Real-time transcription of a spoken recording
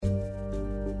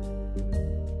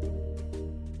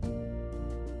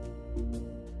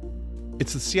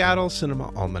It's the Seattle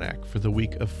Cinema Almanac for the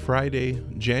week of Friday,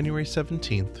 January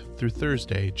 17th through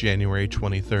Thursday, January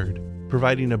 23rd,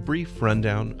 providing a brief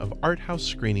rundown of art house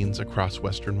screenings across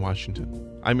Western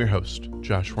Washington. I'm your host,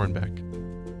 Josh Hornbeck.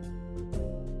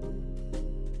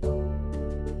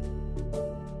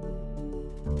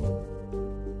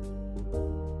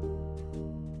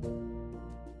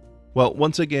 Well,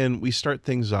 once again, we start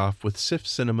things off with SIFF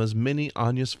Cinema's mini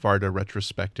Agnes Varda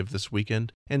retrospective this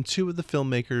weekend, and two of the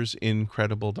filmmaker's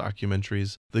incredible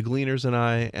documentaries, The Gleaners and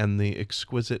I and The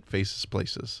Exquisite Faces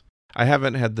Places. I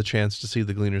haven't had the chance to see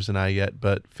The Gleaners and I yet,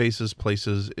 but Faces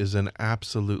Places is an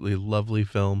absolutely lovely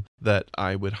film that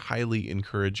I would highly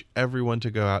encourage everyone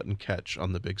to go out and catch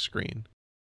on the big screen.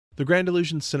 The Grand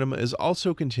Illusion Cinema is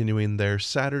also continuing their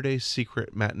Saturday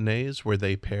Secret Matinees, where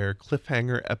they pair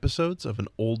cliffhanger episodes of an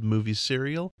old movie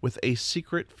serial with a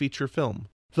secret feature film.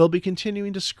 They'll be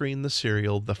continuing to screen the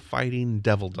serial The Fighting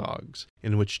Devil Dogs,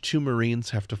 in which two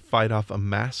Marines have to fight off a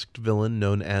masked villain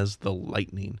known as the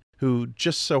Lightning, who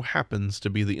just so happens to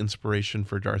be the inspiration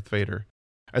for Darth Vader.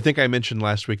 I think I mentioned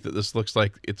last week that this looks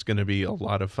like it's going to be a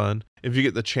lot of fun. If you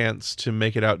get the chance to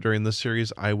make it out during the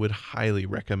series, I would highly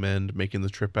recommend making the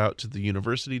trip out to the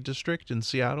University District in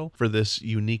Seattle for this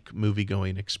unique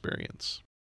movie-going experience.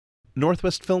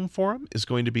 Northwest Film Forum is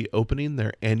going to be opening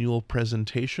their annual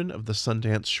presentation of the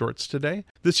Sundance Shorts today.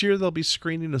 This year they'll be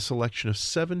screening a selection of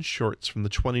 7 shorts from the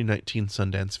 2019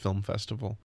 Sundance Film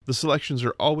Festival. The selections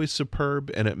are always superb,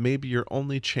 and it may be your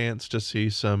only chance to see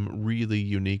some really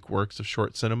unique works of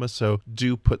short cinema, so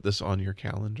do put this on your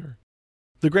calendar.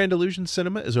 The Grand Illusion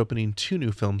Cinema is opening 2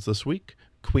 new films this week.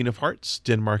 Queen of Hearts,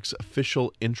 Denmark's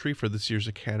official entry for this year's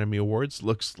Academy Awards,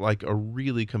 looks like a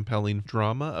really compelling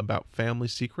drama about family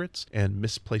secrets and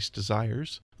misplaced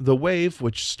desires. The Wave,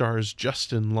 which stars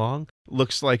Justin Long,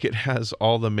 looks like it has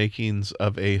all the makings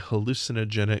of a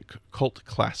hallucinogenic cult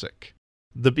classic.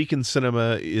 The Beacon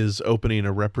Cinema is opening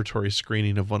a repertory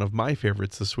screening of one of my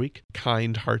favorites this week,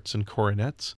 Kind Hearts and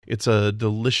Coronets. It's a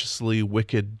deliciously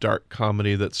wicked dark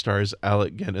comedy that stars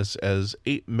Alec Guinness as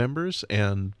 8 members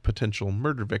and potential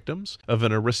murder victims of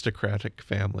an aristocratic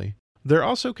family. They're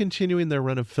also continuing their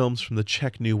run of films from the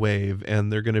Czech New Wave,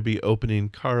 and they're going to be opening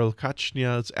Karel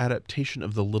Kachňa's adaptation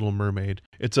of The Little Mermaid.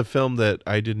 It's a film that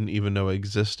I didn't even know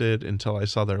existed until I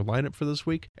saw their lineup for this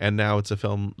week, and now it's a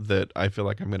film that I feel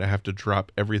like I'm going to have to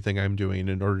drop everything I'm doing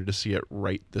in order to see it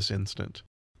right this instant.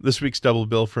 This week's double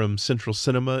bill from Central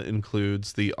Cinema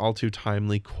includes the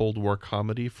all-too-timely Cold War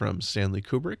comedy from Stanley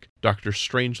Kubrick, Dr.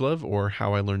 Strangelove, or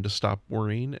How I Learned to Stop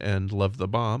Worrying and Love the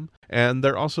Bomb, and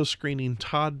they're also screening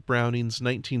Todd Browning's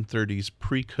 1930s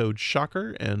pre-code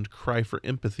shocker and Cry for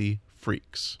Empathy,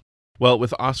 Freaks. Well,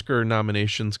 with Oscar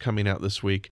nominations coming out this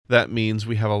week, that means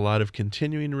we have a lot of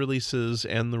continuing releases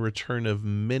and the return of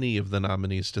many of the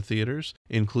nominees to theaters,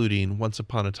 including Once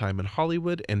Upon a Time in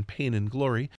Hollywood and Pain and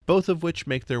Glory, both of which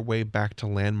make their way back to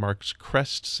Landmark's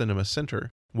Crest Cinema Center,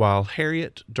 while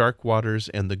Harriet, Dark Waters,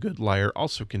 and The Good Liar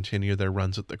also continue their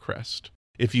runs at the Crest.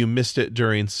 If you missed it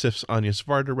during SIFF's Agnes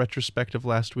Varda retrospective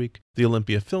last week, the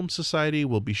Olympia Film Society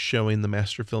will be showing the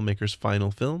master filmmaker's final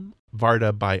film,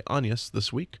 Varda by Agnes,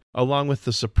 this week, along with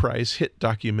the surprise hit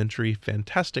documentary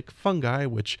Fantastic Fungi,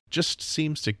 which just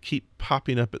seems to keep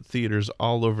popping up at theaters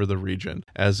all over the region,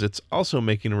 as it's also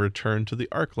making a return to the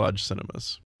Ark Lodge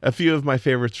cinemas. A few of my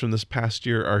favorites from this past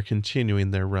year are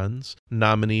continuing their runs.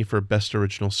 Nominee for Best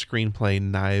Original Screenplay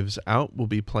Knives Out will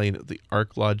be playing at the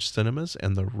Ark Lodge Cinemas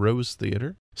and the Rose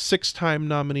Theater. 6-time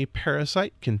nominee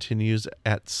Parasite continues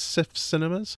at SIFF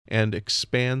Cinemas and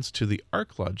expands to the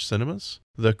Ark Lodge Cinemas.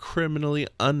 The criminally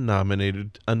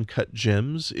unnominated Uncut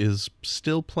Gems is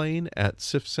still playing at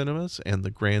SIFF Cinemas and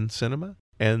the Grand Cinema.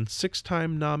 And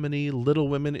 6-time nominee Little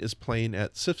Women is playing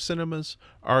at SIFF Cinemas,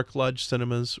 Ark Lodge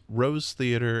Cinemas, Rose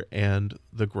Theater, and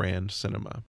the Grand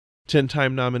Cinema.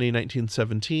 10-time nominee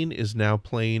 1917 is now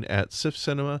playing at SIFF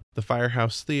Cinema, the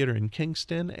Firehouse Theater in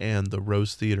Kingston, and the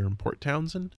Rose Theater in Port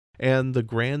Townsend, and the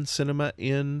Grand Cinema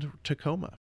in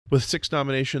Tacoma. With 6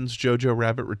 nominations, Jojo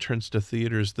Rabbit returns to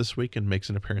theaters this week and makes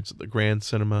an appearance at the Grand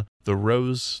Cinema, the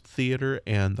Rose Theater,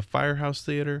 and the Firehouse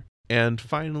Theater. And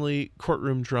finally,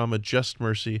 courtroom drama Just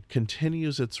Mercy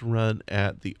continues its run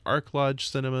at the Ark Lodge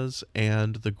Cinemas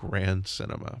and the Grand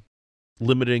Cinema.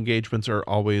 Limited engagements are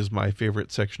always my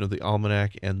favorite section of the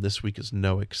Almanac, and this week is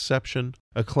no exception.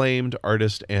 Acclaimed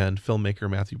artist and filmmaker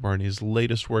Matthew Barney's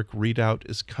latest work, Readout,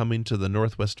 is coming to the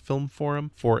Northwest Film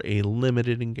Forum for a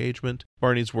limited engagement.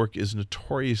 Barney's work is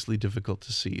notoriously difficult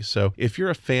to see, so if you're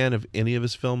a fan of any of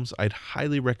his films, I'd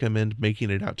highly recommend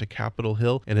making it out to Capitol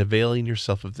Hill and availing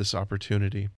yourself of this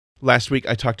opportunity. Last week,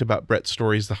 I talked about Brett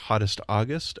Story's The Hottest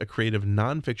August, a creative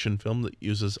nonfiction film that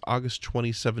uses August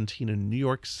 2017 in New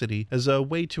York City as a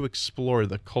way to explore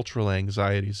the cultural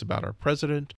anxieties about our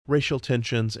president, racial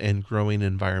tensions, and growing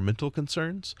environmental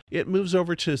concerns. It moves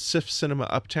over to SIFF Cinema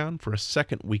Uptown for a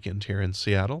second weekend here in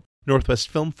Seattle. Northwest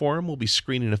Film Forum will be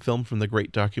screening a film from the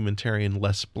great documentarian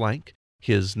Les Blank,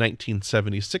 his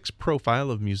 1976 profile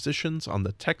of musicians on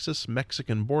the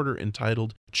Texas-Mexican border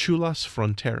entitled Chulas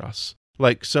Fronteras.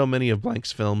 Like so many of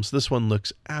Blank's films, this one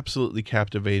looks absolutely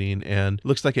captivating and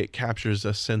looks like it captures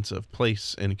a sense of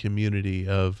place and community,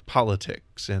 of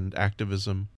politics and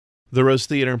activism. The Rose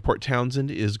Theater in Port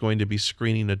Townsend is going to be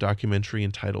screening a documentary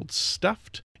entitled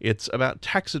Stuffed. It's about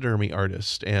taxidermy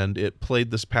artists, and it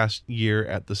played this past year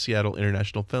at the Seattle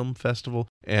International Film Festival,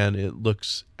 and it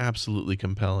looks absolutely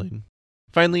compelling.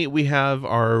 Finally, we have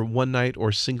our one-night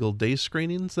or single-day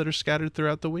screenings that are scattered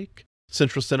throughout the week.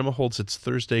 Central Cinema holds its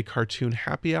Thursday Cartoon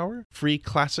Happy Hour, free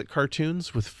classic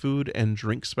cartoons with food and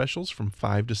drink specials from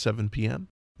 5 to 7 p.m.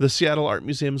 The Seattle Art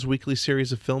Museum's weekly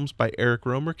series of films by Eric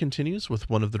Romer continues with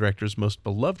one of the director's most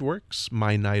beloved works,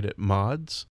 My Night at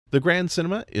Maud's. The Grand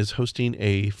Cinema is hosting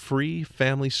a free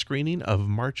family screening of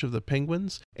March of the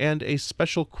Penguins and a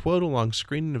special quote-along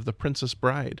screening of The Princess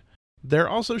Bride. They're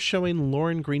also showing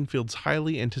Lauren Greenfield's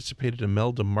highly anticipated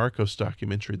Imelda Marcos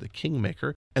documentary, The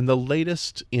Kingmaker, and the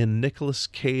latest in Nicolas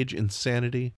Cage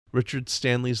insanity, Richard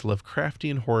Stanley's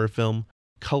Lovecraftian horror film,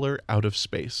 Color Out of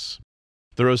Space.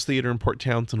 The Rose Theater in Port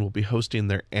Townsend will be hosting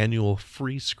their annual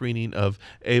free screening of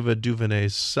Ava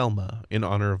DuVernay's Selma in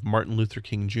honor of Martin Luther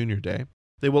King Jr. Day.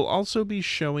 They will also be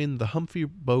showing the Humphrey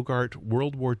Bogart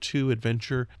World War II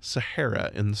adventure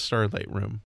Sahara in the Starlight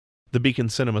Room. The Beacon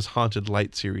Cinema's Haunted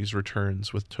Light series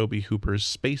returns with Tobe Hooper's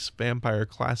space vampire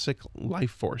classic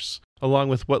Life Force, along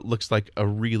with what looks like a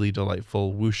really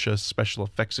delightful wuxia special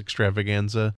effects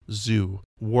extravaganza, Zoo,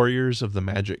 Warriors of the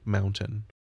Magic Mountain.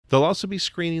 They'll also be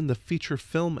screening the feature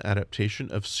film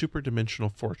adaptation of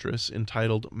Superdimensional Fortress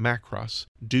entitled Macross,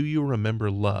 Do You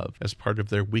Remember Love, as part of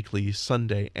their weekly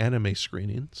Sunday anime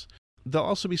screenings. They'll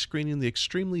also be screening the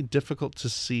extremely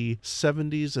difficult-to-see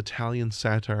 70s Italian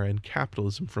satire and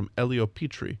capitalism from Elio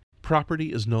Petri,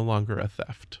 Property is No Longer a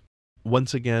Theft.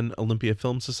 Once again, Olympia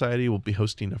Film Society will be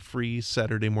hosting a free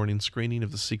Saturday morning screening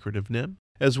of The Secret of Nim,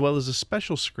 as well as a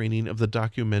special screening of the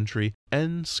documentary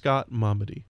N. Scott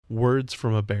Mommedy, Words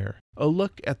from a Bear, a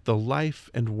look at the life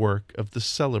and work of the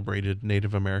celebrated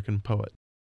Native American poet.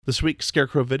 This week,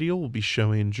 Scarecrow Video will be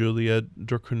showing Julia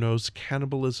Ducournau's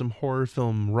cannibalism horror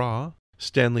film Raw,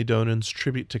 Stanley Donen's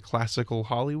tribute to classical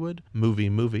Hollywood,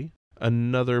 Movie,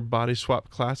 another body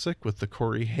swap classic with the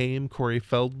Corey Haim, Corey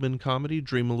Feldman comedy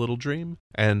Dream a Little Dream,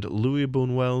 and Louis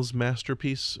Buñuel's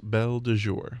masterpiece Belle de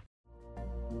Jour.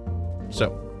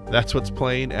 So, that's what's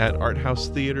playing at art house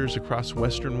theaters across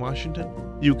Western Washington.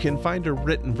 You can find a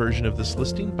written version of this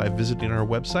listing by visiting our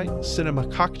website,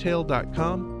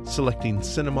 cinemacocktail.com, selecting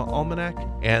Cinema Almanac,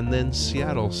 and then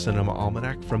Seattle Cinema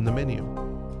Almanac from the menu.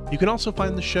 You can also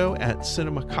find the show at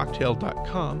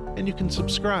cinemacocktail.com, and you can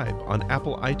subscribe on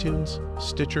Apple iTunes,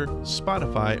 Stitcher,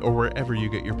 Spotify, or wherever you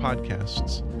get your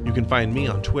podcasts. You can find me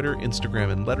on Twitter,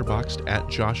 Instagram, and Letterboxd at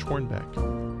Josh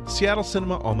Hornbeck. Seattle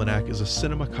Cinema Almanac is a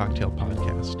Cinema Cocktail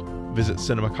podcast. Visit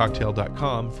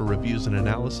cinemacocktail.com for reviews and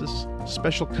analysis,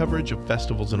 special coverage of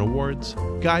festivals and awards,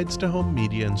 guides to home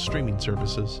media and streaming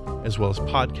services, as well as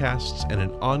podcasts and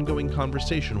an ongoing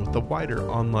conversation with the wider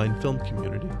online film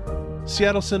community.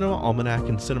 Seattle Cinema Almanac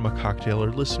and Cinema Cocktail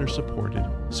are listener-supported,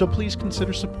 so please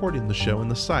consider supporting the show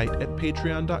and the site at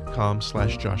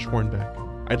patreon.com/Josh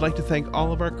Hornbeck. I'd like to thank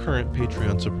all of our current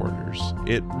Patreon supporters.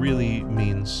 It really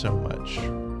means so much.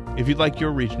 If you'd like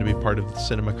your region to be part of the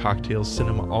Cinema Cocktail's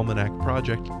Cinema Almanac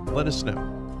project, let us know.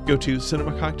 Go to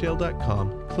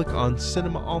cinemacocktail.com, click on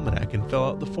Cinema Almanac, and fill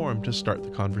out the form to start the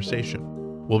conversation.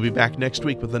 We'll be back next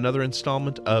week with another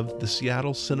installment of the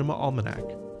Seattle Cinema Almanac.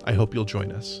 I hope you'll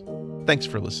join us. Thanks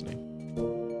for listening.